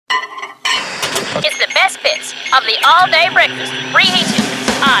It's the best bits of the all-day breakfast, reheated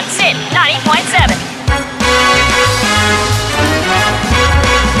on Sin 90.7.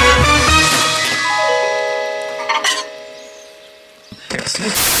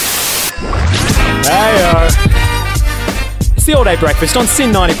 It's the all-day breakfast on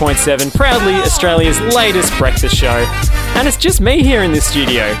Sin 90.7, proudly Australia's latest breakfast show. And it's just me here in this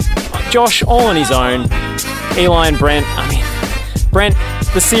studio. Josh, all on his own. Eli and Brent, Brent,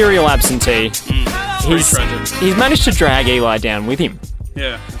 the serial absentee. He's managed to drag Eli down with him.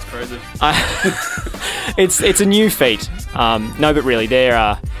 Yeah, that's crazy. It's a new feat. No, but really,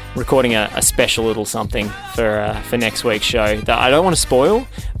 they're recording a special little something for next week's show that I don't want to spoil,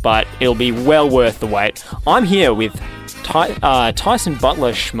 but it'll be well worth the wait. I'm here with Tyson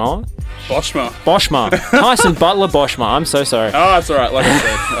Butler Boschma. Tyson Butler Boschma. I'm so sorry. Oh, that's all right. Like I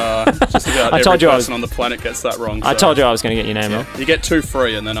said, just about every person on the planet gets that wrong. I told you I was going to get your name wrong. You get 2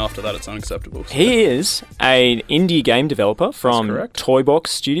 free, and then after that, it's unacceptable. So. He is an indie game developer from Toybox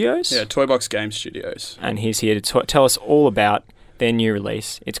Studios. Yeah, Toybox Game Studios. And he's here to tell us all about their new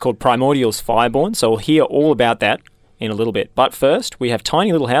release. It's called Primordials Fireborn, so we'll hear all about that in a little bit. But first, we have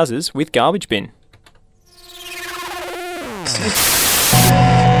Tiny Little Houses with Garbage Bin.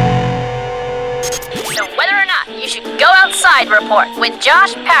 So whether or not you should go outside report with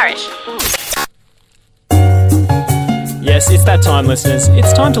Josh Parrish. Yes, it's that time, listeners.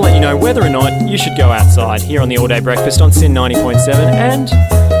 It's time to let you know whether or not you should go outside here on the All Day Breakfast on Sin 90.7. And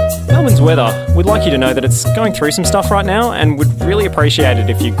Melbourne's weather, we'd like you to know that it's going through some stuff right now, and would really appreciate it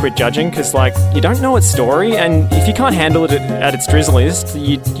if you quit judging, because, you don't know its story, and if you can't handle it at its drizzliest,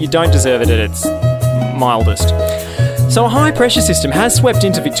 you don't deserve it at its mildest. So a high-pressure system has swept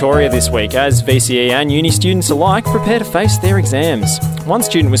into Victoria this week as VCE and uni students alike prepare to face their exams. One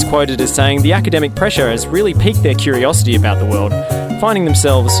student was quoted as saying the academic pressure has really piqued their curiosity about the world, finding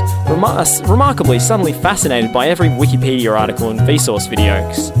themselves remarkably suddenly fascinated by every Wikipedia article and Vsauce video,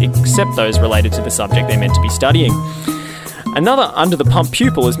 except those related to the subject they're meant to be studying. Another under-the-pump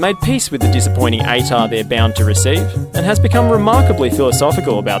pupil has made peace with the disappointing ATAR they're bound to receive, and has become remarkably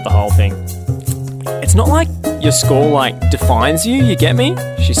philosophical about the whole thing. It's not like your score, defines you, you get me?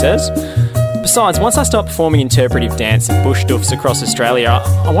 She says. Besides, once I start performing interpretive dance and bush doofs across Australia,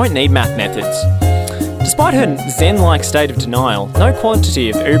 I won't need math methods. Despite her zen-like state of denial, no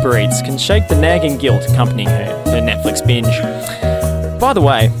quantity of Uber Eats can shake the nagging guilt accompanying her Netflix binge. By the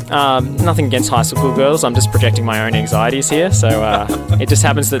way, nothing against high school girls, I'm just projecting my own anxieties here, so it just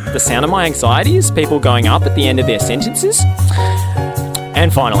happens that the sound of my anxiety is people going up at the end of their sentences.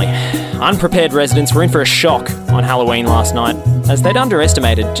 And finally, unprepared residents were in for a shock on Halloween last night, as they'd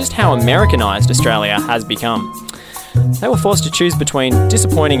underestimated just how Americanised Australia has become. They were forced to choose between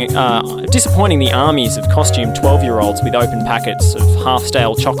disappointing the armies of costumed 12-year-olds with open packets of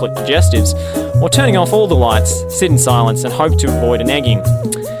half-stale chocolate digestives, or turning off all the lights, sit in silence and hope to avoid an egging.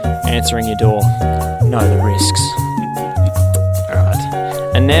 Answering your door, know the risks. Alright,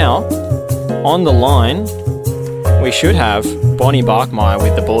 and now, on the line, we should have Bonnie Barkmeyer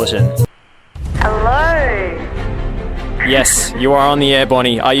with the bulletin. Hello. Yes, you are on the air,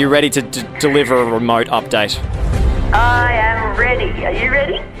 Bonnie. Are you ready to deliver a remote update? I am ready. Are you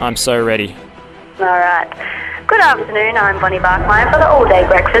ready? I'm so ready. All right. Good afternoon. I'm Bonnie Barkmeyer for the All Day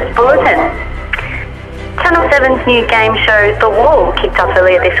Breakfast Bulletin. Channel 7's new game show The Wall kicked off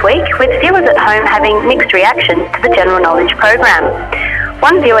earlier this week, with viewers at home having mixed reactions to the general knowledge program.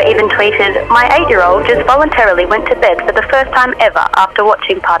 One viewer even tweeted, "My 8-year-old just voluntarily went to bed for the first time ever after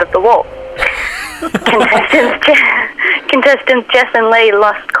watching part of The Wall." Contestants Jess and Lee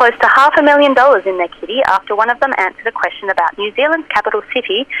lost close to $500,000 in their kitty after one of them answered a question about New Zealand's capital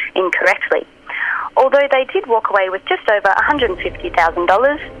city incorrectly. Although they did walk away with just over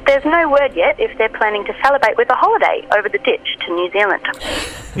 $150,000, there's no word yet if they're planning to celebrate with a holiday over the ditch to New Zealand.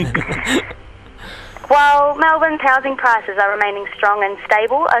 While Melbourne's housing prices are remaining strong and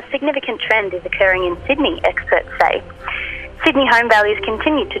stable, a significant trend is occurring in Sydney, experts say. Sydney home values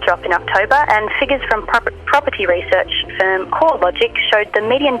continued to drop in October, and figures from property research firm CoreLogic showed the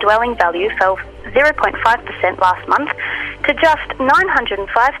median dwelling value fell 0.5% last month to just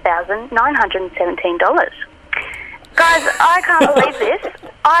 $905,917. Guys, I can't believe this.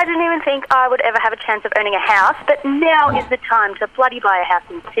 I didn't even think I would ever have a chance of owning a house, but now is the time to bloody buy a house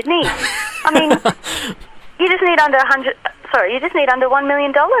in Sydney. I mean, you just need under $1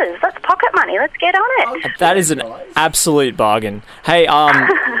 million. That's pocket money. Let's get on it. That is an absolute bargain. Hey,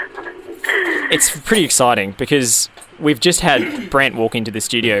 it's pretty exciting because we've just had Brent walk into the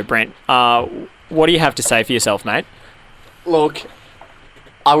studio. Brent, what do you have to say for yourself, mate? Look,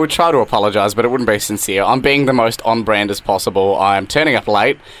 I would try to apologise, but it wouldn't be sincere. I'm being the most on-brand as possible. I'm turning up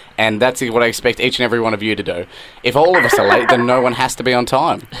late, and that's what I expect each and every one of you to do. If all of us are late, then no one has to be on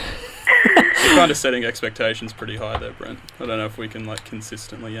time. You're kind of setting expectations pretty high there, Brent. I don't know if we can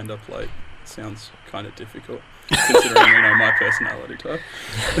consistently end up late. It sounds kind of difficult, considering my personality type.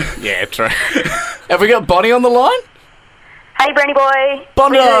 Yeah, true. Have we got Bonnie on the line? Hey, Brenny boy.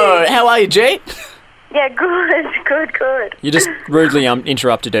 Bono, how are you, G? Yeah, good. You just rudely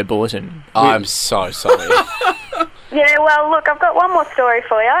interrupted her bulletin. I'm so sorry. Yeah, well, look, I've got one more story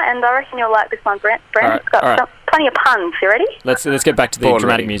for you, and I reckon you'll like this one, Brent. It's got plenty of puns. You ready? Let's get back to the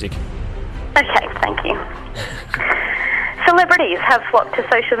dramatic music. Okay, thank you. Celebrities have flocked to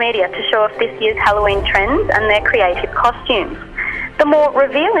social media to show off this year's Halloween trends and their creative costumes. The more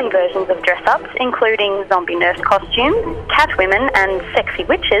revealing versions of dress-ups, including zombie nurse costumes, catwomen and sexy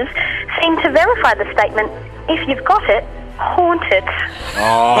witches, seem to verify the statement, if you've got it, haunt it.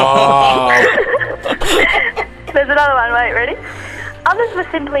 Oh. There's another one, wait, ready? Others were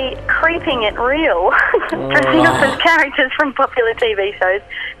simply creeping it real, dressing up as characters from popular TV shows,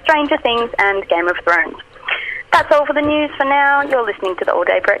 Stranger Things and Game of Thrones. That's all for the news for now. You're listening to the All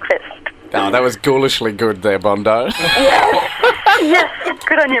Day Breakfast. Oh, that was ghoulishly good there, Bondo. Yes,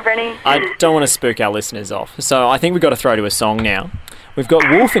 good on you, Brenny. I don't want to spook our listeners off, so I think we've got to throw to a song now. We've got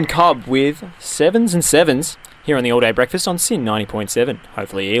Wolf and Cub with Sevens and Sevens here on the All Day Breakfast on Sin 90.7.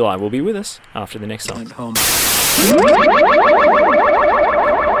 Hopefully Eli will be with us after the next song.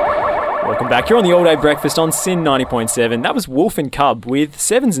 Welcome back. You're on the All Day Breakfast on Sin 90.7. That was Wolf and Cub with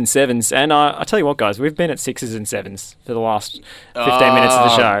Sevens and Sevens. And I tell you what, guys, we've been at sixes and sevens for the last 15 minutes of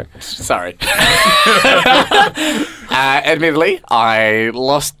the show. Sorry. Admittedly, I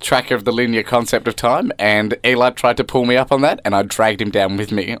lost track of the linear concept of time, and Eli tried to pull me up on that, and I dragged him down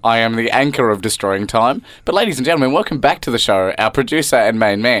with me. I am the anchor of destroying time. But ladies and gentlemen, welcome back to the show, our producer and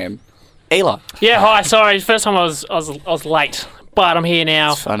main man, Eli. Yeah, hi, sorry. First time I was late. But I'm here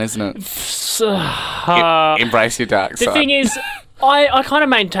now. It's fun, isn't it? Embrace your dark side. The thing is, I kind of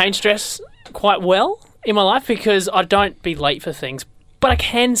maintain stress quite well in my life because I don't be late for things. But I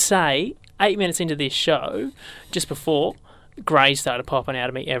can say, 8 minutes into this show, just before, greys started popping out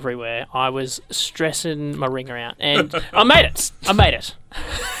of me everywhere. I was stressing my ringer out. And I made it.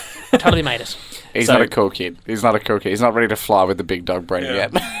 Totally made it. He's not a cool kid. He's not ready to fly with the big dog Brady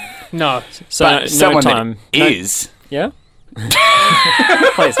yet. No. So someone that is... Yeah?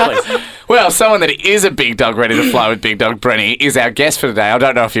 please. Well, someone that is a big dog ready to fly with Big Dog Brenny is our guest for today. I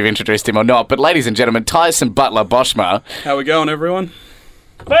don't know if you've introduced him or not, but ladies and gentlemen, Tyson Butler Boschma. How we going, everyone?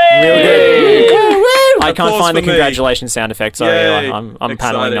 Really good. I can't find the congratulations sound effect. Sorry, I'm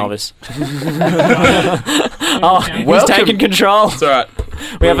paneling novice. He's taking control. It's all right.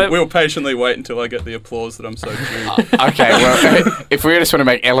 We'll patiently wait until I get the applause that I'm so due. Okay, well, if we just want to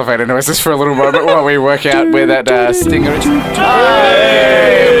make elevator noises for a little moment while we work out where that stinger is.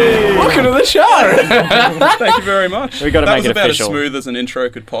 Hey! Welcome to the show. Thank you very much. We've got to make it official. That was about as smooth as an intro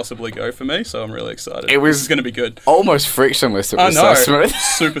could possibly go for me, so I'm really excited. This is going to be good. Almost frictionless. It was so smooth.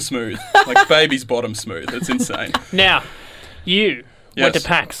 Super smooth. Like baby's bottom smooth. It's insane. Now, you went to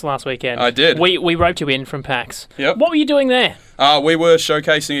PAX last weekend. I did. We roped you in from PAX. Yep. What were you doing there? We were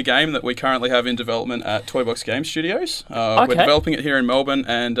showcasing a game that we currently have in development at Toybox Game Studios. We're developing it here in Melbourne,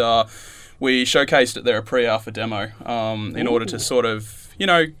 and we showcased it there, a pre-alpha demo, in order to sort of,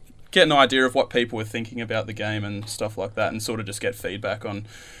 get an idea of what people were thinking about the game and stuff like that, and sort of just get feedback on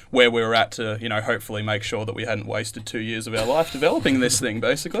where we were at to, hopefully make sure that we hadn't wasted 2 years of our life developing this thing,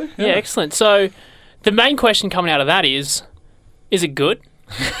 basically. Yeah, excellent. So the main question coming out of that is it good?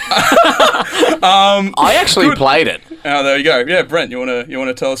 I actually played it. Oh, there you go. Yeah, Brent, you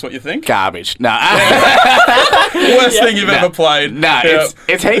wanna tell us what you think? Garbage. No. Worst thing you've ever played. No,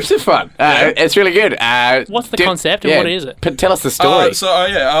 it's heaps of fun. It's really good. What's the concept and what is it? Tell us the story.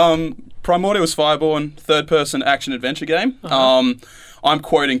 Primordial's Fireborn, third-person action-adventure game. I'm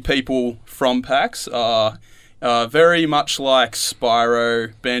quoting people from PAX. Very much like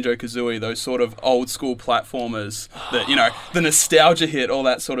Spyro, Banjo-Kazooie, those sort of old-school platformers that, the nostalgia hit, all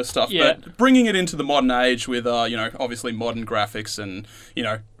that sort of stuff. Yeah. But bringing it into the modern age with, obviously modern graphics and,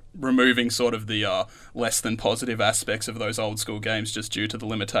 removing sort of the less than positive aspects of those old-school games just due to the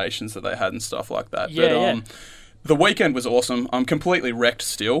limitations that they had and stuff like that. The weekend was awesome. I'm completely wrecked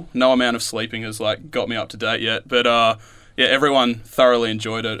still. No amount of sleeping has, got me up to date yet. But, everyone thoroughly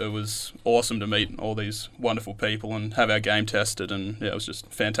enjoyed it. It was awesome to meet all these wonderful people and have our game tested. And, it was just a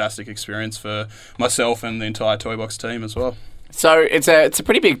fantastic experience for myself and the entire Toybox team as well. So it's a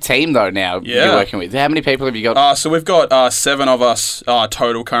pretty big team though now Yeah. you're working with. How many people have you got? So we've got 7 of us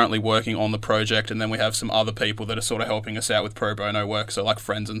total currently working on the project, and then we have some other people that are sort of helping us out with pro bono work, so like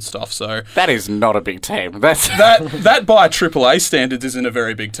friends and stuff. So That is not a big team. That's that by AAA standards isn't a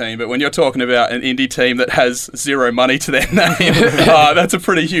very big team, but when you're talking about an indie team that has zero money to their name, that's a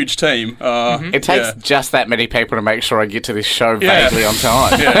pretty huge team. It takes just that many people to make sure I get to this show Yeah. vaguely on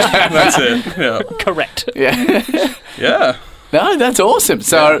time. Yeah, that's it. Yeah. Correct. Yeah. Yeah. No, that's awesome.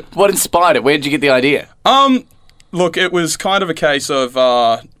 So, what inspired it? Where did you get the idea? Look, it was kind of a case of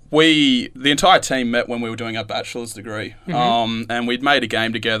the entire team met when we were doing our bachelor's degree, and we'd made a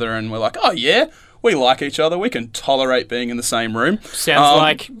game together, and we're like, oh yeah, we like each other, we can tolerate being in the same room. Sounds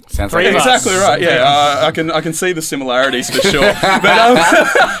like Sounds three like of us. Exactly right. Yeah, I can see the similarities for sure. But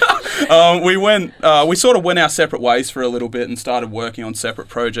we sort of went our separate ways for a little bit and started working on separate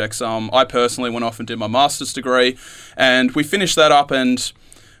projects. I personally went off and did my master's degree, and we finished that up, and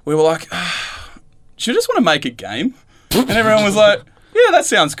we were like, do you just want to make a game? And everyone was like, yeah, that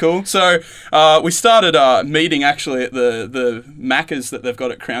sounds cool. So we started meeting actually at the Macca's that they've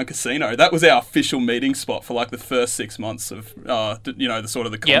got at Crown Casino. That was our official meeting spot for like the first 6 months of the sort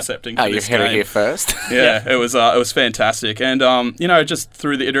of the concepting. Oh, for you've this heard it game. here first. Yeah, it was fantastic, and just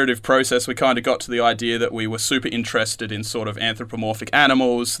through the iterative process, we kind of got to the idea that we were super interested in sort of anthropomorphic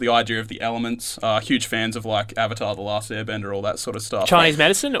animals, the idea of the elements. Huge fans of like Avatar: The Last Airbender, all that sort of stuff. Chinese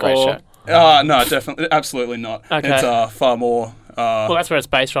medicine, Great or show. No, definitely, absolutely not. Okay. It's far more. well, that's where it's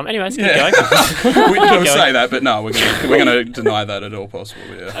based from. Anyways, keep Yeah. going. We don't say that, but no, we're gonna deny that at all possible.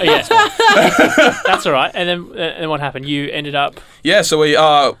 Yeah. Oh, yeah, that's all right. And then what happened? You ended up. Yeah, so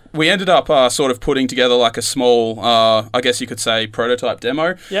we ended up sort of putting together like a small, I guess you could say, prototype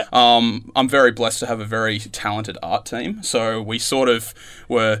demo. Yeah. I'm very blessed to have a very talented art team, so we sort of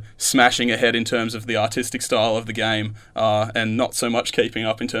were smashing ahead in terms of the artistic style of the game, and not so much keeping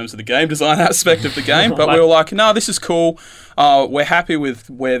up in terms of the game design aspect of the game. But we were like, no, this is cool. We're happy with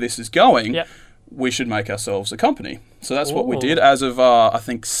where this is going. Yep. We should make ourselves a company. So that's what we did. As of, I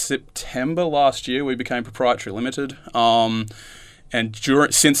think, September last year, we became Proprietary Limited. And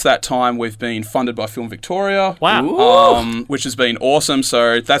since that time, we've been funded by Film Victoria. Wow. Which has been awesome.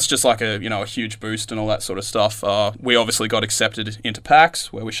 So that's just like a huge boost and all that sort of stuff. We obviously got accepted into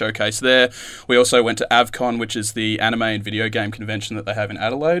PAX, where we showcased there. We also went to AVCon, which is the anime and video game convention that they have in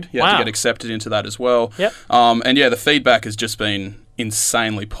Adelaide. You have to get accepted into that as well. Yep. And yeah, the feedback has just been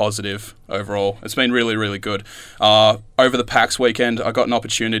insanely positive overall. It's been really, really good. Over the PAX weekend, I got an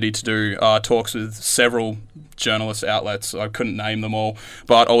opportunity to do talks with several journalist outlets. I couldn't name them all,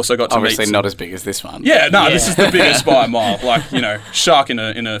 but also got to Obviously meet not as big as this one. Yeah, no, this is the biggest by a mile. Like, shark in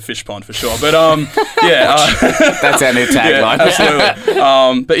a fish pond for sure. But That's our new tagline. Yeah,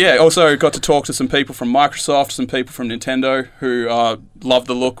 absolutely. But yeah, also got to talk to some people from Microsoft, some people from Nintendo who love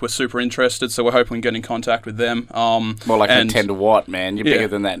the look, were super interested, so we're hoping we can get in contact with them. More like Nintendo what, man? You're bigger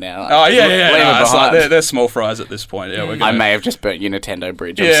than that now. Oh, yeah. Leave it No, it's like behind. they're small fries at this point. Yeah, we're I gonna, may have just burnt your Nintendo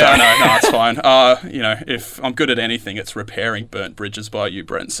bridge. I'm Yeah, sorry. no, it's fine. If I'm good at anything, it's repairing burnt bridges by you,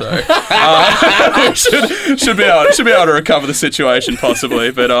 Brent. So we should be able to recover the situation possibly.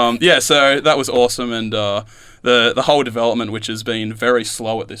 But so that was awesome, and the whole development, which has been very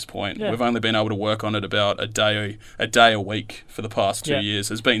slow at this point, we've only been able to work on it about a day a week for the past 2 years.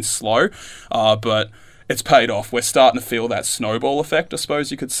 Has been slow, but it's paid off. We're starting to feel that snowball effect, I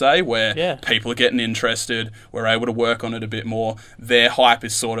suppose you could say, where people are getting interested. We're able to work on it a bit more. Their hype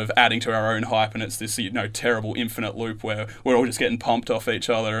is sort of adding to our own hype, and it's this terrible infinite loop where we're all just getting pumped off each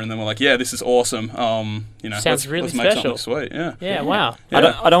other, and then we're like, yeah, this is awesome. Sounds really let's make special. something sweet. Yeah. Yeah, wow.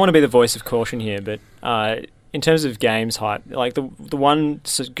 Yeah. I don't want to be the voice of caution here, but in terms of games hype, like the one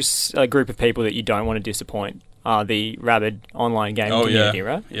group of people that you don't want to disappoint are the rabid online gaming community,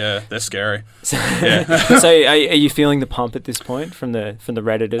 right? Yeah, they're scary. So are you feeling the pump at this point from the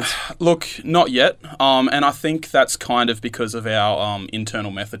Redditors? Look, not yet, and I think that's kind of because of our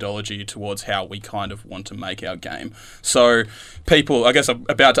internal methodology towards how we kind of want to make our game. So people, I guess I'm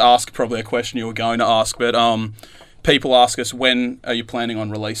about to ask probably a question you were going to ask, but people ask us, when are you planning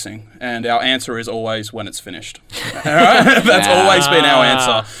on releasing? And our answer is always when it's finished. That's always been our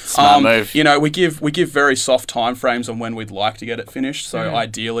answer. Smart move. We give very soft time frames on when we'd like to get it finished. So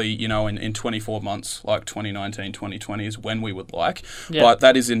ideally, in 24 months, like 2019, 2020 is when we would like. Yeah. But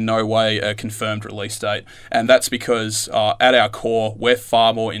that is in no way a confirmed release date. And that's because at our core, we're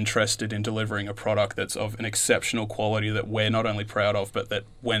far more interested in delivering a product that's of an exceptional quality that we're not only proud of, but that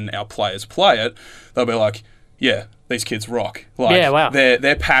when our players play it, they'll be like, yeah, these kids rock. Like, Yeah, wow.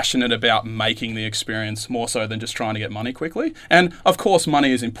 They're passionate about making the experience more so than just trying to get money quickly. And of course,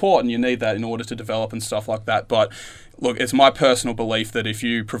 money is important. You need that in order to develop and stuff like that. But look, it's my personal belief that if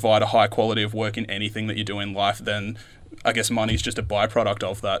you provide a high quality of work in anything that you do in life, then I guess money's just a byproduct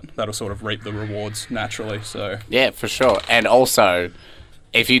of that. That'll sort of reap the rewards naturally. So Yeah, for sure. And also,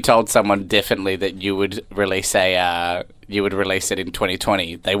 if you told someone definitely that you would release it in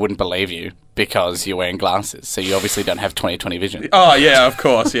 2020, they wouldn't believe you because you're wearing glasses. So you obviously don't have 2020 vision. Oh, yeah, of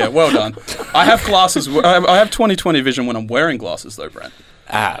course. Yeah, well done. I have glasses. I have 2020 vision when I'm wearing glasses, though, Brent.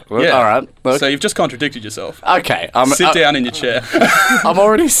 Well, Yeah. all right. Look, So you've just contradicted yourself. okay. Sit down in your chair. I'm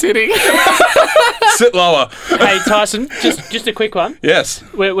already sitting. Sit lower. Hey, Tyson, just a quick one. Yes.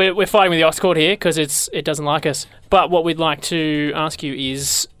 We're fighting with the Oxcord here because it doesn't like us. But what we'd like to ask you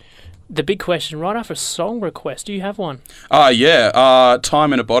is the big question right after a song request. Do you have one? Yeah.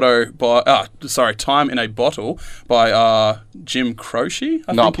 Time in a Bottle by Jim Croce.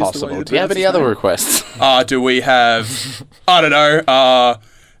 I Not think is the way possible. you Do you have pronounce any his other name. requests? Do we have? I don't know.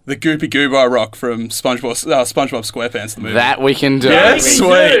 The Goopy Goober Rock from SpongeBob SquarePants the movie. That we can do. Yeah, we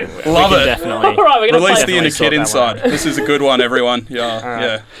sweet. do. Love it. Definitely. All right, we're gonna Release play the inner Definitely kid sort that inside. This is a good one, everyone.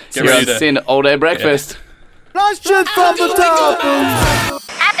 Yeah. Get ready It's to. in all day breakfast. Half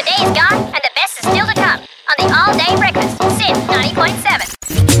the day is gone, and the best is still to come on the all-day breakfast. Sin 90.7.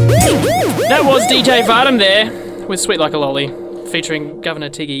 That was DJ Vardim there with Sweet Like a Lolly, featuring Governor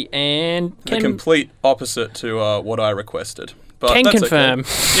Tiggy and The Ken. complete opposite to what I requested. But Can that's confirm.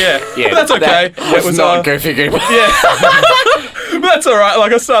 Okay. Yeah, but that's okay. That was not Goofy Goober. But that's all right.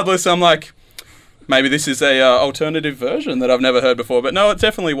 Like I started listening, I'm like, maybe this is a alternative version that I've never heard before. But no, it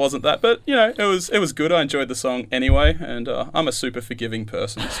definitely wasn't that. But you know, it was good. I enjoyed the song anyway, and I'm a super forgiving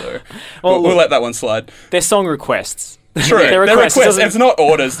person, so we'll let that one slide. They're song requests. True, They're they're requests, requests. doesn't- It's not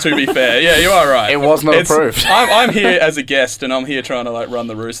orders. To be fair, yeah, you are right. It was not approved. I'm here as a guest, and I'm here trying to run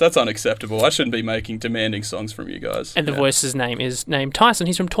the roost. That's unacceptable. I shouldn't be making demanding songs from you guys. And the voice's name is named Tyson.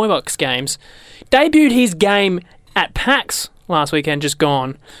 He's from Toybox Games. Debuted his game at PAX last weekend, just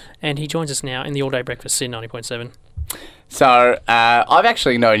gone. And he joins us now in the All Day Breakfast, Sin 90.7. So, I've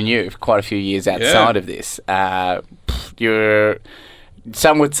actually known you for quite a few years outside of this.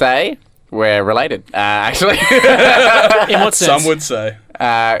 Some would say we're related, actually. In what sense? Some would say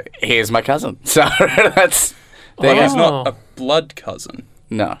Here's my cousin. So, that's... There you he's go. not a blood cousin.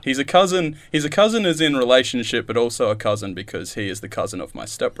 No. He's a cousin. He's a cousin as in relationship, but also a cousin because he is the cousin of my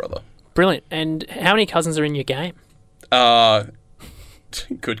stepbrother. Brilliant. And how many cousins are in your game?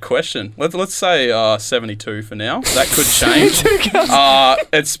 Good question. Let's say 72 for now. That could change.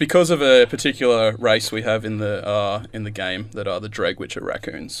 It's because of a particular race we have in the game that are the Dreg, which are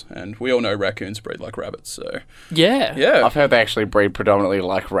raccoons, and we all know raccoons breed like rabbits. So Yeah. yeah, I've heard they actually breed predominantly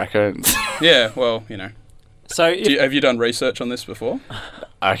like raccoons. yeah. Well, you know, So if, have you done research on this before?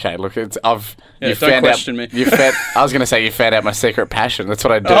 Okay, look, Yeah, you don't found question me. I was going to say you found out my secret passion. That's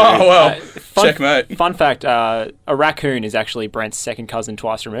what I do. Oh well, fun- checkmate. fun fact: a raccoon is actually Brent's second cousin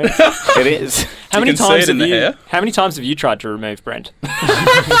twice removed. It is. How You many can see times it in have the you? hair. How many times have you tried to remove Brent?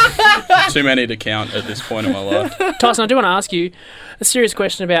 Too many to count at this point in my life. Tyson, I do want to ask you a serious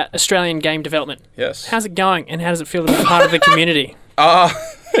question about Australian game development. Yes. How's it going, and how does it feel to be part of the community?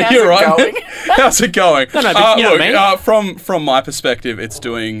 You're it right. going? How's it going? No, but you know what I mean. From my perspective, it's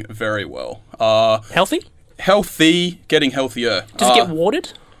doing very well. Healthy? Healthy, getting healthier. Does it get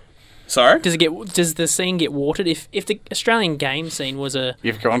watered? Sorry? Does the scene get watered? If the Australian game scene was a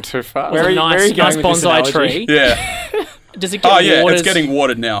You've gone too far. Where are a you- nice going with this bonsai analogy? tree, Yeah. does it get Oh yeah, watered? it's getting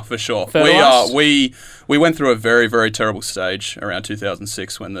watered now for sure. Fertilised? We went through a very, very terrible stage around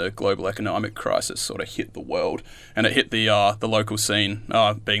 2006 when the global economic crisis sort of hit the world, and it hit the local scene,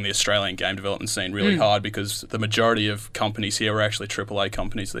 being the Australian game development scene, really hard because the majority of companies here are actually AAA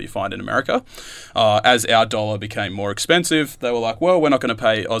companies that you find in America. As our dollar became more expensive, they were like, well, we're not going to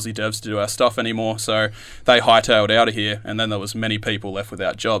pay Aussie devs to do our stuff anymore, so they hightailed out of here, and then there was many people left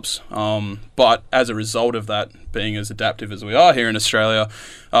without jobs. But as a result of that, being as adaptive as we are here in Australia,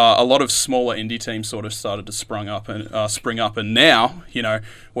 a lot of smaller indie teams sort of started to spring up, and now, you know,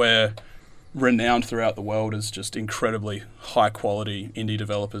 we're renowned throughout the world as just incredibly high quality indie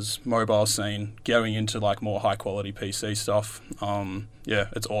developers, mobile scene, going into like more high quality PC stuff. Yeah,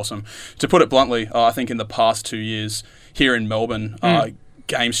 it's awesome. To put it bluntly, I think in the past 2 years here in Melbourne,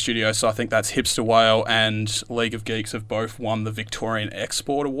 game studios, so I think that's Hipster Whale and League of Geeks have both won the Victorian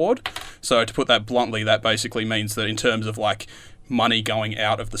Export Award. So to put that bluntly, that basically means that in terms of like money going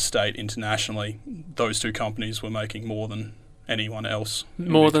out of the state internationally, those two companies were making more than anyone else. in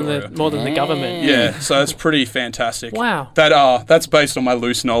more than Victoria. the government. Yeah, so it's pretty fantastic. Wow. That's based on my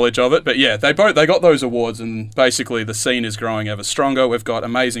loose knowledge of it, but yeah, they got those awards, and basically the scene is growing ever stronger. We've got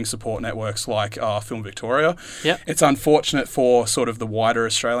amazing support networks like Film Victoria. Yep. It's unfortunate for sort of the wider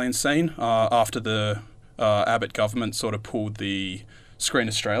Australian scene after the Abbott government sort of pulled the Screen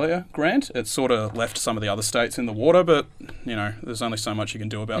Australia grant. It sort of left some of the other states in the water, but, there's only so much you can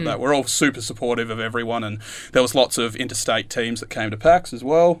do about that. We're all super supportive of everyone, and there was lots of interstate teams that came to PAX as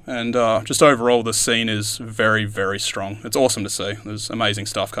well, and just overall the scene is very, very strong. It's awesome to see. There's amazing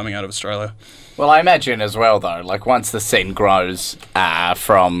stuff coming out of Australia. Well, I imagine as well, though, like once the scene grows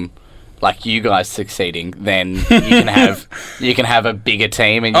from like you guys succeeding, then you can have a bigger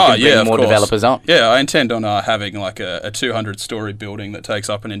team and you can bring more developers on. Yeah, I intend on having like a 200-story building that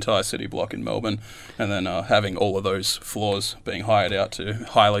takes up an entire city block in Melbourne, and then having all of those floors being hired out to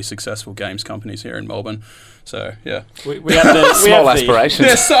highly successful games companies here in Melbourne. So yeah, we have the small aspirations.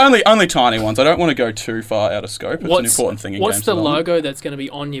 Yeah, so only tiny ones. I don't want to go too far out of scope. It's an important thing in games. What's the logo that's going to be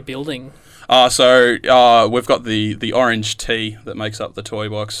on your building? So we've got the orange T that makes up the Toy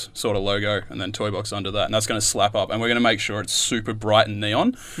Box sort of logo, and then Toy Box under that, and that's going to slap up, and we're going to make sure it's super bright and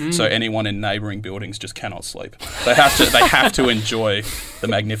neon, so anyone in neighbouring buildings just cannot sleep. They have to enjoy the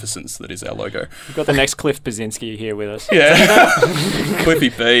magnificence that is our logo. We've got the next Cliff Basinski here with us. Yeah, Cliffy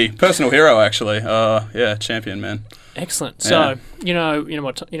B, personal hero actually. Yeah, champion man. Excellent. So you know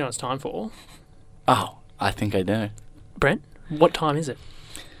what it's time for. Oh, I think I do. Brent, what time is it?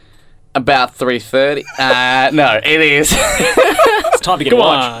 About 3:30. No, it is. It's time to get a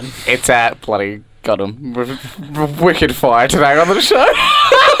watch. It's at bloody got 'em wicked fire today on the show.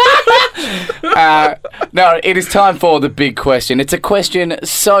 No, it is time for the big question. It's a question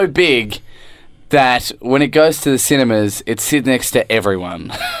so big that when it goes to the cinemas, it sits next to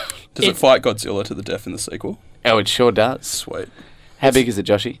everyone. Does it fight Godzilla to the death in the sequel? Oh, it sure does. Sweet. How big is it,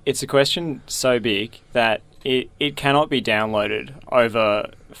 Joshy? It's a question so big that it cannot be downloaded over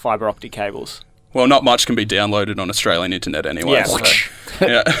fibre optic cables. Well, not much can be downloaded on Australian internet anyway. Yeah. So,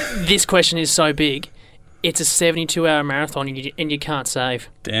 yeah. This question is so big, it's a 72-hour marathon and you can't save.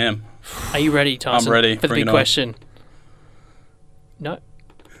 Damn. Are you ready, Tyson? I'm ready. For the Bring big it on. question. No.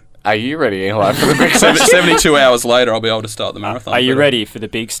 Are you ready, Eli, for the big question? 72 hours later, I'll be able to start the marathon. Are you ready for the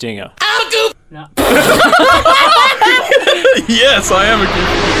big stinger? No. Yes, I am a good.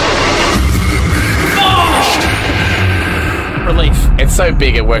 Relief. It's so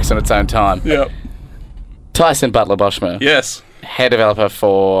big it works on its own time. Yep. Tyson Butler-Boschmer, Yes. head developer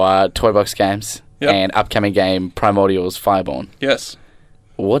for Toy Box Games Yep. and upcoming game Primordials Fireborn. Yes.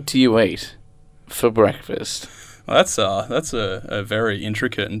 What do you eat for breakfast? Well, that's a very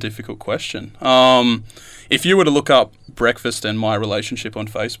intricate and difficult question. If you were to look up breakfast and my relationship on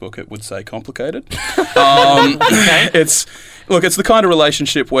Facebook, it would say complicated. It's the kind of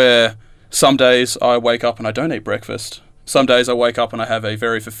relationship where some days I wake up and I don't eat breakfast. Some days I wake up and I have a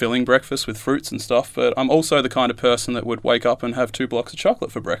very fulfilling breakfast with fruits and stuff, but I'm also the kind of person that would wake up and have 2 blocks of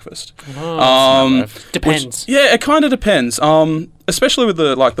chocolate for breakfast. Depends. Yeah, it kind of depends. Especially with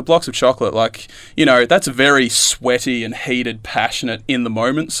the blocks of chocolate, that's a very sweaty and heated, passionate, in the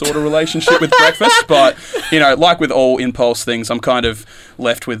moment sort of relationship with breakfast. But, like with all impulse things, I'm kind of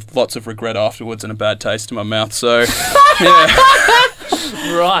left with lots of regret afterwards and a bad taste in my mouth. So, yeah.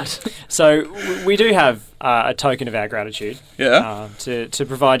 Right. So we do have a token of our gratitude. Yeah. To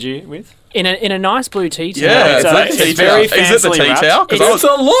provide you with. In a nice blue tea towel. Yeah, It's is that it's tea very towel? Is it the fancily tea wrapped. towel? 'Cause It's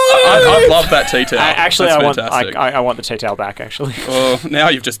I love that tea towel. Actually, That's I fantastic. want the tea towel back. Actually. Oh, now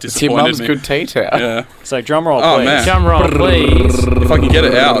you've just It's your disappointed mum's me. good tea towel. Yeah. So drum roll, Oh, please. man. Drum roll, please. If I can get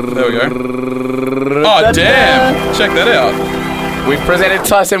it out. There we go. Oh, damn. Check that out. We've presented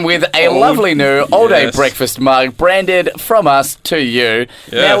Tyson with a lovely new all-day yes. breakfast mug branded from us to you.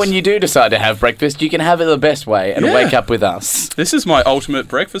 Yes. Now, when you do decide to have breakfast, you can have it the best way and Yeah. wake up with us. This is my ultimate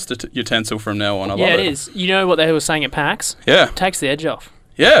breakfast utensil from now on. I love Yeah, it. it is. You know what they were saying at PAX? Yeah. Takes the edge off.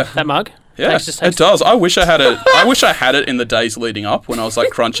 Yeah. That mug? Yeah, Takes it does. I wish I had it. I wish I had it in the days leading up when I was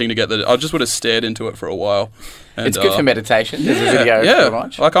crunching to get the. I just would have stared into it for a while. And, It's good for meditation. There's a Yeah, video yeah. to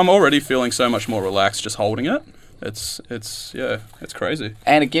watch. I'm already feeling so much more relaxed just holding it. It's crazy.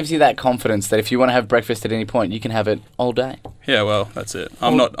 And it gives you that confidence that if you want to have breakfast at any point, you can have it all day. Yeah, well, that's it.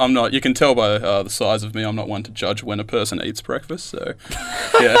 I'm not. You can tell by the size of me. I'm not one to judge when a person eats breakfast. So,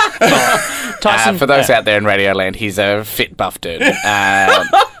 yeah. Tyson. For those out there in Radioland, he's a fit buff dude.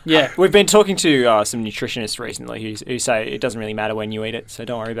 Yeah. We've been talking to some nutritionists recently who say it doesn't really matter when you eat it, so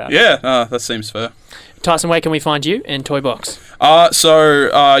don't worry about it. Yeah, that seems fair. Tyson, where can we find you and Toy Box?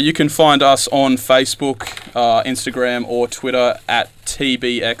 So you can find us on Facebook, Instagram, or Twitter at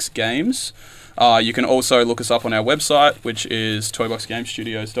TBX Games. You can also look us up on our website, which is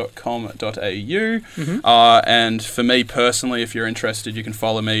toyboxgamestudios.com.au. And for me personally, if you're interested, you can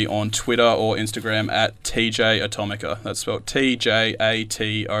follow me on Twitter or Instagram at TJ Atomica. That's spelled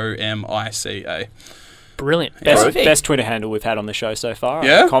TJATOMICA. brilliant. Best Twitter handle we've had on the show so far.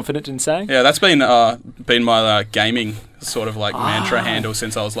 Yeah? I'm confident in saying. Yeah, that's been my gaming sort of like mantra handle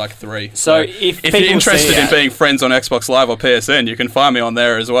since I was like 3. So if you're people interested see in being friends on Xbox Live or PSN, you can find me on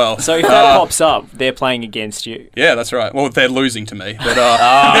there as well. So if that pops up, they're playing against you. Yeah, that's right. Well, they're losing to me, but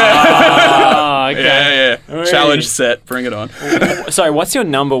Oh, okay. yeah. Challenge set, bring it on. So what's your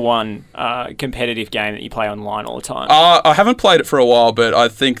number one competitive game that you play online all the time? I haven't played it for a while, but I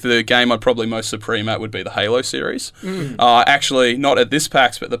think the game I'd probably most supreme at would be the Halo series. Actually, not at this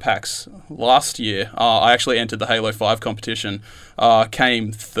PAX, but the PAX last year, I actually entered the Halo 5 competition,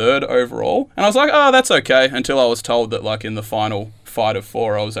 came 3rd overall, and I was like, oh, that's okay, until I was told that like in the final fight of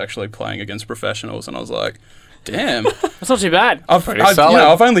 4, I was actually playing against professionals, and I was like, damn. That's not too bad.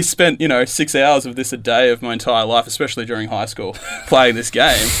 I've only spent 6 hours of this a day of my entire life, especially during high school, playing this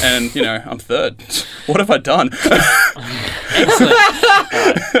game, and I'm 3rd. What have I done? Excellent.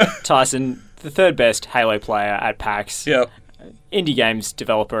 Tyson, the 3rd best Halo player at PAX. Yep. Indie games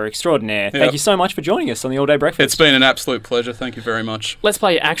developer extraordinaire. Yep. Thank you so much for joining us on the All Day Breakfast. It's been an absolute pleasure. Thank you very much. Let's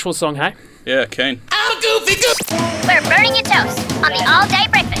play your actual song, hey? Yeah, keen. We're burning your toast on the all-day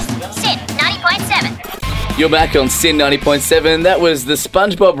breakfast. Sin 90.7. You're back on Sin 90.7. That was the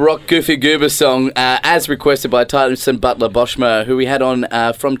SpongeBob Rock Goofy Goober song, as requested by Tyson Butler Boschma, who we had on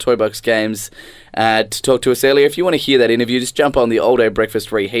from Toybox Games to talk to us earlier. If you want to hear that interview, just jump on the All Day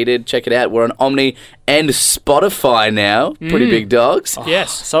Breakfast Reheated. Check it out. We're on Omni and Spotify now. Pretty big dogs.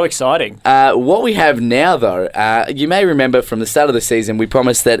 Yes. So exciting. What we have now, though, you may remember from the start of the season, we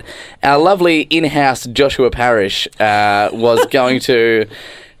promised that our lovely in-house Joshua Parrish was going to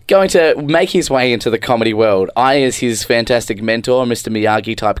make his way into the comedy world. I, as his fantastic mentor, Mr.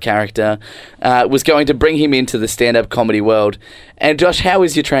 Miyagi-type character, was going to bring him into the stand-up comedy world. And Josh, how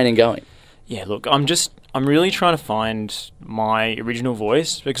is your training going? Yeah, look, I'm really trying to find my original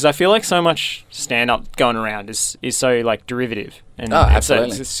voice, because I feel like so much stand-up going around is so like derivative and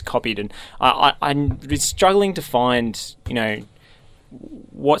absolutely. it's copied, and I'm struggling to find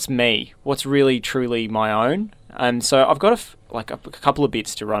what's me, what's really truly my own. And so I've got a couple of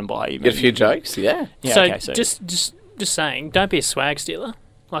bits to run by you. Get a few jokes, yeah. So just saying, don't be a swag stealer.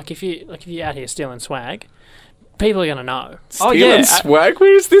 Like if you're out here stealing swag, people are gonna know. Stealing swag?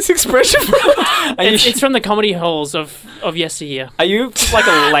 Where is this expression from? It's from the comedy halls of yesteryear. Are you like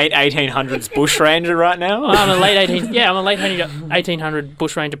a late 1800s bushranger right now? I'm a late 1800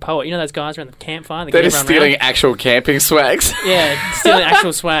 bushranger poet. You know those guys around the campfire? They're just stealing actual camping swags. Yeah, stealing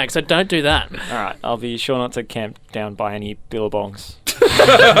actual swag. So don't do that. All right, I'll be sure not to camp down by any billabongs.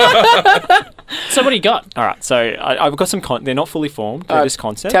 So what do you got? All right, so I've got some. They're not fully formed. They're just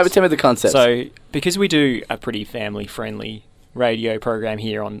concepts. Tell me the concepts. So because we do a pretty family-friendly radio program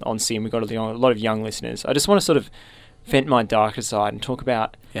here on SIM, we've got a lot of young listeners. I just want to sort of vent my darker side and talk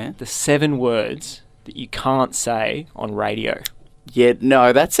about the 7 words that you can't say on radio. Yeah,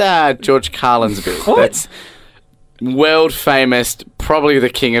 no, that's George Carlin's bit. That's world famous, probably the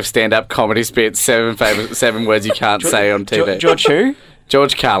king of stand-up comedy spits. 7 words you can't say on TV. George who?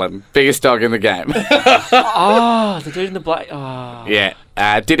 George Carlin, biggest dog in the game. The dude in the black. Oh. Yeah,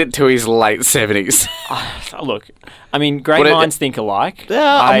 did it to his late 70s. Look, I mean, great minds think alike.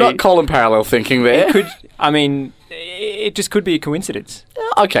 I'm not calling parallel thinking there. It just could be a coincidence.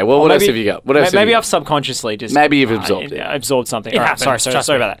 Okay, well, what else have you got? Maybe I've subconsciously just... Maybe you've absorbed it. Absorbed something. It All right, happens,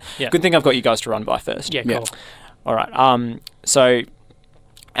 sorry about that. Yeah. Good thing I've got you guys to run by first. Yeah, cool. All right. So,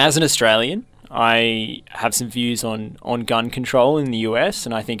 as an Australian, I have some views on gun control in the US,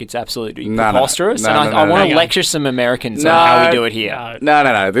 and I think it's absolutely preposterous. I want to lecture some Americans on how we do it here.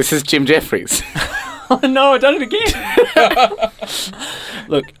 No. This is Jim Jeffries. Oh, no, I've done it again.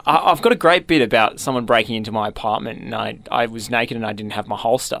 Look, I've got a great bit about someone breaking into my apartment, and I was naked and I didn't have my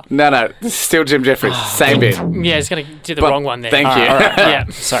holster. No, this is still Jim Jeffries. Same bit. Yeah, it's going to do the wrong one there. Thank you. All right. Yeah.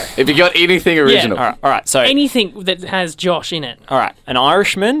 Sorry. If you got anything original. All right. So Anything that has Josh in it. all right, an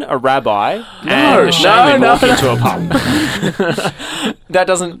Irishman, a rabbi, and a shaman walk into a pub. That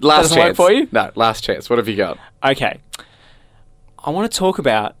doesn't work for you? No, last chance. What have you got? Okay. I want to talk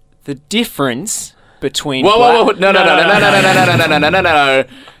about the difference between... Whoa. No.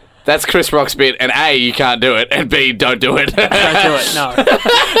 That's Chris Rock's bit, and A, you can't do it, and B, don't do it. Don't do it, no.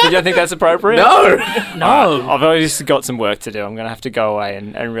 You don't think that's appropriate? No. I've always got some work to do. I'm going to have to go away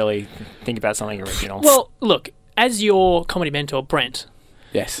and really think about something original. Well, look, as your comedy mentor, Brent,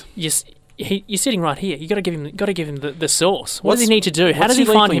 Yes. you're sitting right here. You got to give him the sauce. What does he need to do? How does he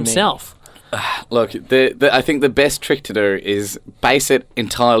find himself? Look, I think the best trick to do is base it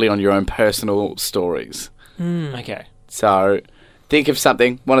entirely on your own personal stories. Okay. So think of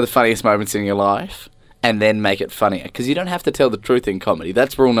something, one of the funniest moments in your life, and then make it funnier. Because you don't have to tell the truth in comedy.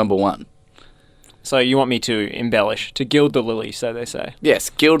 That's rule number 1. So you want me to embellish, to gild the lily, so they say. Yes,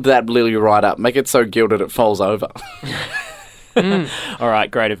 gild that lily right up. Make it so gilded it falls over. All right,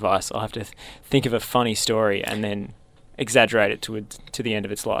 great advice. I'll have to think of a funny story and then exaggerate it to the end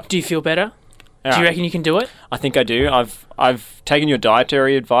of its life. Do you feel better? All Do you right. reckon you can do it? I think I do. I've taken your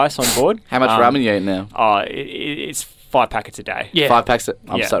dietary advice on board. How much ramen you eat now? Oh, it's 5 packets a day. Yeah. 5 packs.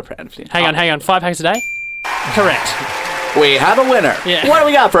 I'm Yeah. so proud of you. Hang on. 5 packs a day? Correct. We have a winner. Yeah. What do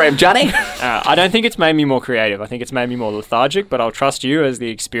we got for him, Johnny? I don't think it's made me more creative. I think it's made me more lethargic, but I'll trust you as the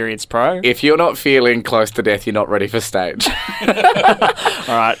experienced pro. If you're not feeling close to death, you're not ready for stage. All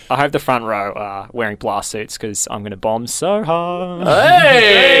right, I hope the front row are wearing blast suits because I'm going to bomb so hard.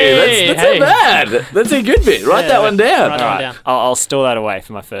 Hey, that's hey. not bad. That's a good bit. Write that one down. Write that one down. I'll store that away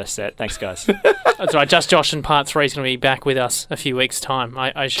for my first set. Thanks, guys. That's right. Just Josh and Part 3 is going to be back with us a few weeks' time, I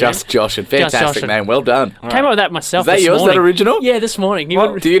assume. Just Josh, and fantastic Josh. name. Well done. Came up with that myself Is that this yours, morning. that original? Yeah, this morning. You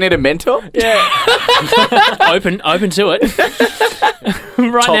What, do you need a mentor? open to it.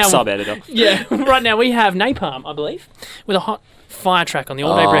 Right Top now, sub-editor. yeah. Right now we have Napalm, I believe, with a hot fire track on the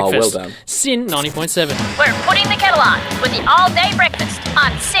all-day breakfast. well done. Sin 90.7. We're putting the kettle on with the all-day breakfast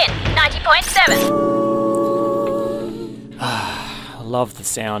on Sin 90.7. I love the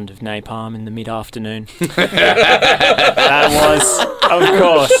sound of napalm in the mid-afternoon. That was, of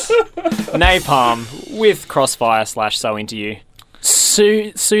course, napalm with Crossfire / So Into You.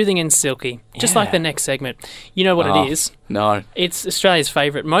 Soothing and silky, just like the next segment. You know what it is? No, It's Australia's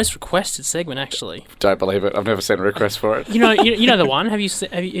favourite, most requested segment, actually. don't believe it. I've never seen a request for it. You know the one. Have you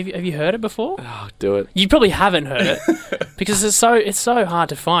heard it before? Oh, do it. You probably haven't heard it because it's so hard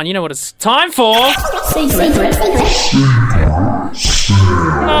to find. You know what it's time for? Oh,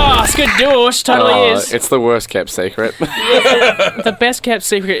 it's good douche. Totally is. It's the worst kept secret. The best kept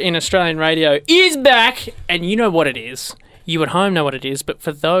secret in Australian radio is back, and you know what it is. You at home know what it is, but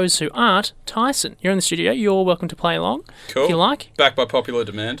for those who aren't, Tyson, you're in the studio. You're welcome to play along Cool. if you like. Back by popular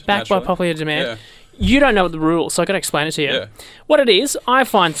demand. Back by naturally. popular demand. Yeah. You don't know the rules, so I've got to explain it to you. Yeah. What it is, I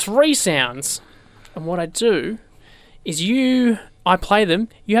find 3 sounds, and what I do is I play them.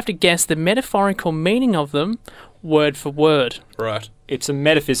 You have to guess the metaphorical meaning of them, word for word. Right. It's a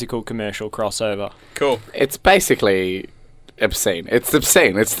metaphysical commercial crossover. Cool. It's basically obscene. It's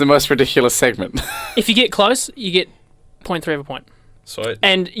obscene. It's the most ridiculous segment. If you get close, you get 0.3 of a point. Sweet.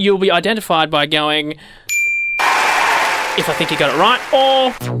 And you'll be identified by going, if I think you got it right,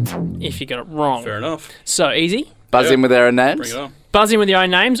 or if you got it wrong. Fair enough. So easy. Buzz Yeah. in with their own Bring names. it on. Buzz in with your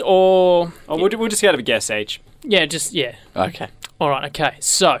own names, or Oh, we'll just get a guess each. yeah. Okay. All right, okay.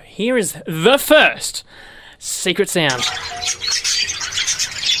 So here is the first secret sound.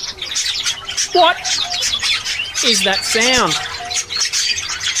 What is that sound?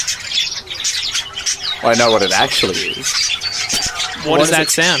 I know what it actually is. What is that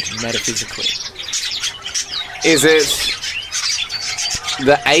sound? Metaphysically. Is it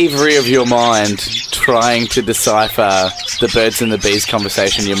the Avery of your mind trying to decipher the birds and the bees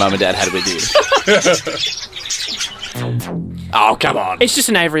conversation your mum and dad had with you? Oh, come on. It's just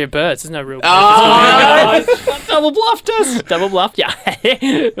an aviary of birds. There's no real. Double bluffed us. Double bluff. Yeah.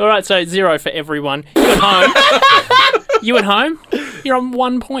 All right. So 0 for everyone. You at home. You at home. You're on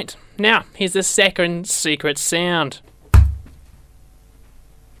 1 point. Now here's the second secret sound.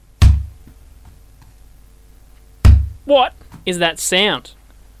 What is that sound?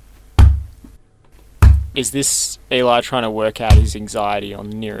 Is this Eli trying to work out his anxiety on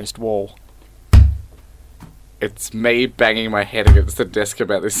the nearest wall? It's me banging my head against the desk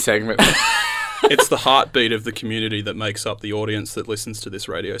about this segment. It's the heartbeat of the community that makes up the audience that listens to this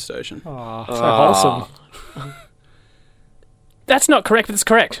radio station. So Wholesome. That's not correct, but it's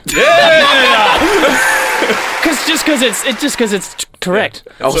correct. Because it's correct.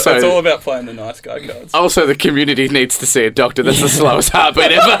 So it's Also, all about playing the nice guy cards. also, the community needs to see a doctor. That's the slowest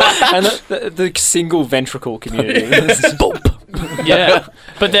heartbeat ever. And the single ventricle community. Yeah,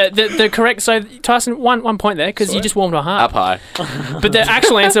 but the correct. So Tyson, one point there because you just warmed my heart. Up high. But the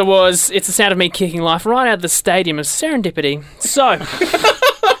actual answer was it's the sound of me kicking life right out of the stadium of serendipity. So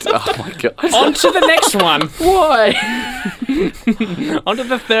Oh my god. on to the next one. Why? On to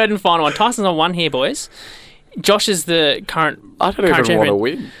the third and final one. Tyson's on 1 here, boys. Josh is the current. I don't current even want to champion.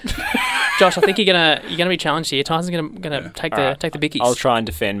 win. Josh, I think you're gonna be challenged here. Tyson's gonna take the bickies. I'll try and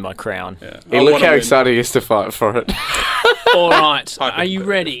defend my crown. Yeah. Hey, I look wanna how win. excited he is to fight for it. All right, Hyper are you competitive.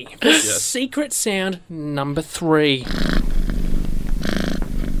 ready? Yes. Secret sound number 3.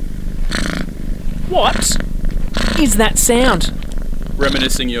 What is that sound?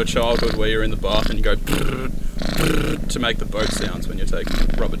 Reminiscing your childhood where you're in the bath and you go to make the boat sounds when you're taking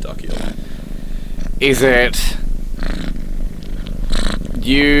rubber ducky along. Is it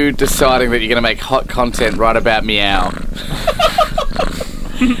you deciding that you're going to make hot content right about meow.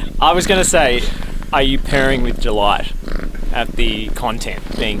 I was going to say, are you pairing with delight at the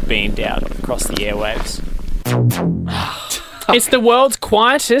content being beamed out across the airwaves? It's the world's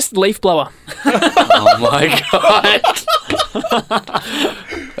quietest leaf blower. Oh my god.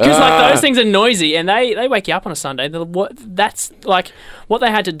 Because like those things are noisy and they wake you up on a Sunday. That's like what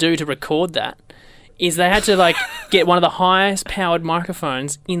they had to do to record that is they had to like get one of the highest powered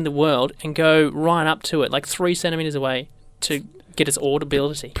microphones in the world and go right up to it, like 3 centimeters away to get its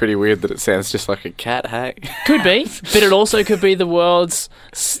audibility. Pretty weird that it sounds just like a cat, hey? Could be, but it also could be the world's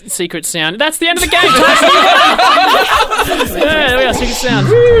secret sound. That's the end of the game, Tyson! Yeah, there we are, secret sound.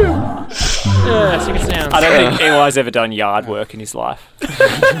 Yeah, secret sounds. I don't think Eli's ever done yard work in his life.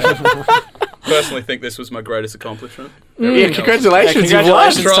 Personally, think this was my greatest accomplishment. Yeah, congratulations. Yeah,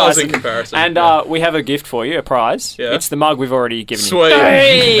 congratulations, Trials Tyson. in comparison. And we have a gift for you, a prize. Yeah. It's the mug we've already given you. Sweet.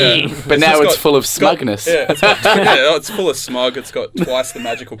 Hey! Yeah. But now it's full of it's got- smugness. yeah, it's full of smug. It's got twice the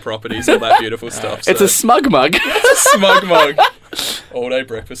magical properties, all that beautiful stuff. It's a smug mug. It's a smug mug. All day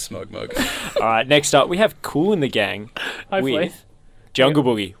breakfast smug mug. All right, next up, we have Cool in the Gang Hopefully. with Jungle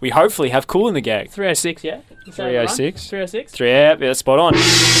Boogie. We hopefully have Cool in the Gang. 306, yeah? 306. 306? Yeah, that's spot on.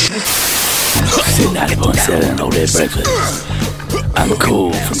 90.7 all day breakfast. I'm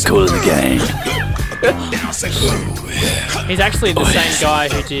cool from Cool in the Gang. He's actually the same guy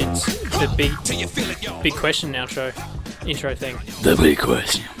who did the big question intro thing. The big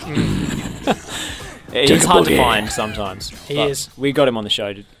question. He's Jungle hard to Boogie. find sometimes. He but is. We got him on the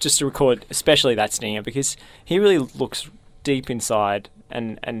show just to record, especially that stinger, because he really looks deep inside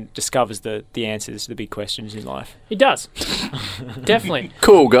and discovers the answers to the big questions in life. He does. Definitely.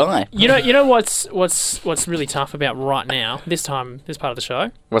 Cool guy. You know what's really tough about right now, this part of the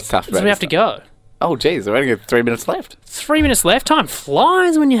show? What's tough Is about we have this to go. Oh, geez, we've only got 3 minutes left. 3 minutes left. Time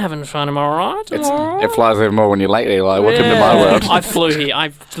flies when you're having fun, am I right? It flies even more when you're late, Eli. Welcome to my world. I flew here.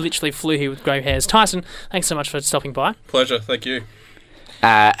 I literally flew here with grey hairs. Tyson, thanks so much for stopping by. Pleasure. Thank you.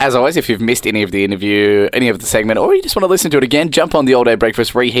 As always, if you've missed any of the interview, any of the segment, or you just want to listen to it again, jump on the All Day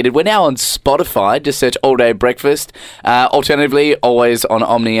Breakfast Reheated. We're now on Spotify. Just search All Day Breakfast. Alternatively, always on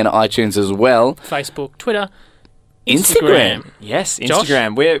Omni and iTunes as well. Facebook, Twitter, Instagram. Yes, Josh?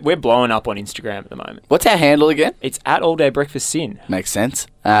 Instagram. We're blowing up on Instagram at the moment. What's our handle again? It's at All Day Breakfast Sin. Makes sense.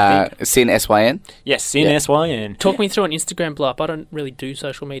 Sin, S-Y-N. Yes, Sin, Yeah. S-Y-N. Talk me through an Instagram blow up. I don't really do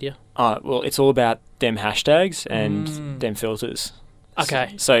social media. Well, it's all about them hashtags and them filters.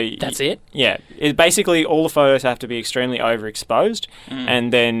 Okay. So That's it? Yeah. Basically, all the photos have to be extremely overexposed,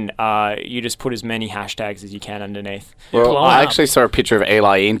 and then you just put as many hashtags as you can underneath. Well, Blow I up. actually saw a picture of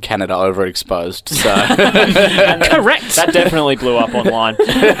Eli in Canada overexposed, so... Correct. That definitely blew up online.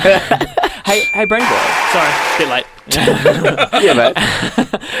 Hey, Brainy boy. Sorry, a bit late. yeah,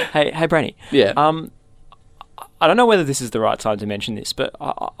 mate. Hey, Brainy. Yeah. I don't know whether this is the right time to mention this, but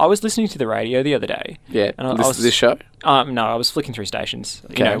I was listening to the radio the other day. Yeah. And I This was is this show? No, I was flicking through stations.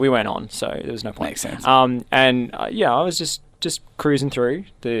 Okay. You know, we weren't on, so there was no point. Makes sense. And I was just cruising through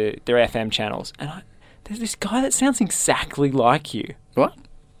their FM channels, and there's this guy that sounds exactly like you. What?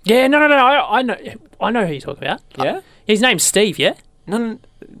 Yeah, no. I know who you're talking about. Yeah? His name's Steve, yeah? No,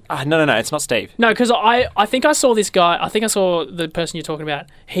 it's not Steve. No, because I think I saw this guy. I think I saw the person you're talking about.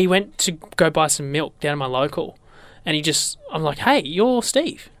 He went to go buy some milk down at my local, and I'm like, hey, you're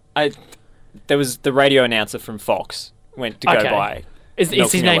Steve. There was the radio announcer from Fox went to go Okay. buy. Is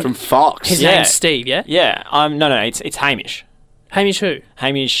milk his from your name? From Fox. His Yeah. name's Steve, yeah? Yeah. No, it's Hamish. Hamish who?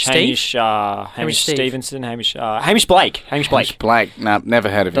 Hamish Steve? Hamish Steve? Stevenson. Hamish Blake. Hamish Blake. Blake. No, never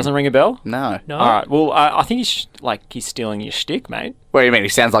heard of him. Doesn't ring a bell? No. No. All right. Well, I think he's stealing your shtick, mate. What do you mean? He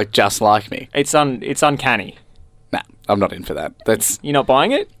sounds like just like me. It's uncanny. Nah, I'm not in for that. You're not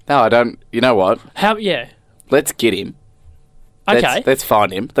buying it? No, I don't. You know what? How? Yeah. Let's get him. Okay. Let's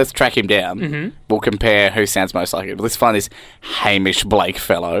find him. Let's track him down. Mm-hmm. We'll compare who sounds most like him. Let's find this Hamish Blake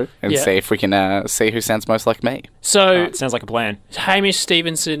fellow and Yeah. see if we can see who sounds most like me. So It sounds like a plan. Hamish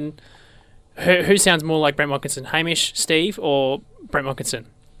Stevenson. Who sounds more like Brent Watkinson? Hamish, Steve, or Brent Watkinson?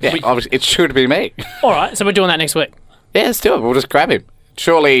 Yeah, obviously, it should be me. All right. So we're doing that next week. Yeah, let's do it. We'll just grab him.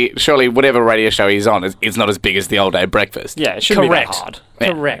 Surely, whatever radio show he's on is not as big as the All Day Breakfast. Yeah, it shouldn't Correct. be that hard.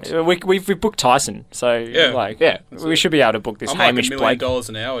 Yeah. Correct. We've booked Tyson, so Yeah. we should be able to book this I'm like Hamish $1 million Blake.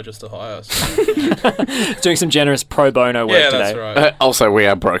 an hour just to hire. So. Doing some generous pro bono work Yeah, today. that's right. Also, we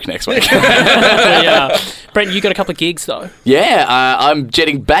are broke next week. Brent, you got a couple of gigs though. Yeah, I'm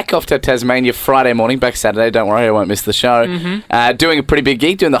jetting back off to Tasmania Friday morning, back Saturday. Don't worry, I won't miss the show. Doing a pretty big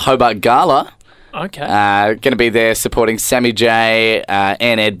gig, doing the Hobart Gala. Okay. Going to be there supporting Sammy J,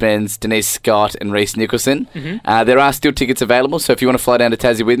 Ann Edmonds, Denise Scott, and Reese Nicholson. There are still tickets available, so if you want to fly down to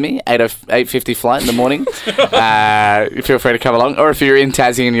Tassie with me, 8:50 flight in the morning, feel free to come along. Or if you're in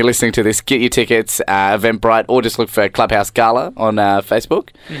Tassie and you're listening to this, get your tickets, Eventbrite, or just look for Clubhouse Gala on Facebook.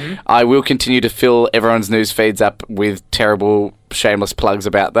 I will continue to fill everyone's news feeds up with terrible, shameless plugs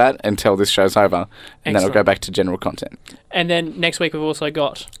about that until this show's over, and then I'll go back to general content. And then next week we've also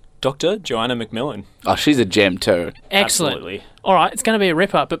got Dr. Joanna McMillan. Oh, she's a gem too. excellent. Absolutely. All right, it's going to be a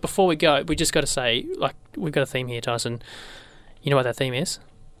ripper. But before we go, we just got to say, like, we've got a theme here, Tyson. You know what that theme is?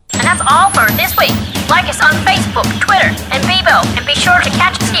 And that's all for this week. Like us on Facebook, Twitter, and Bebo, and be sure to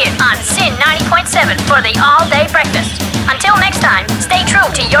catch us here on Sin 90.7 for the all-day breakfast. Until next time, stay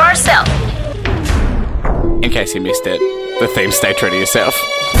true to yourself. In case you missed it, the theme, stay true to yourself.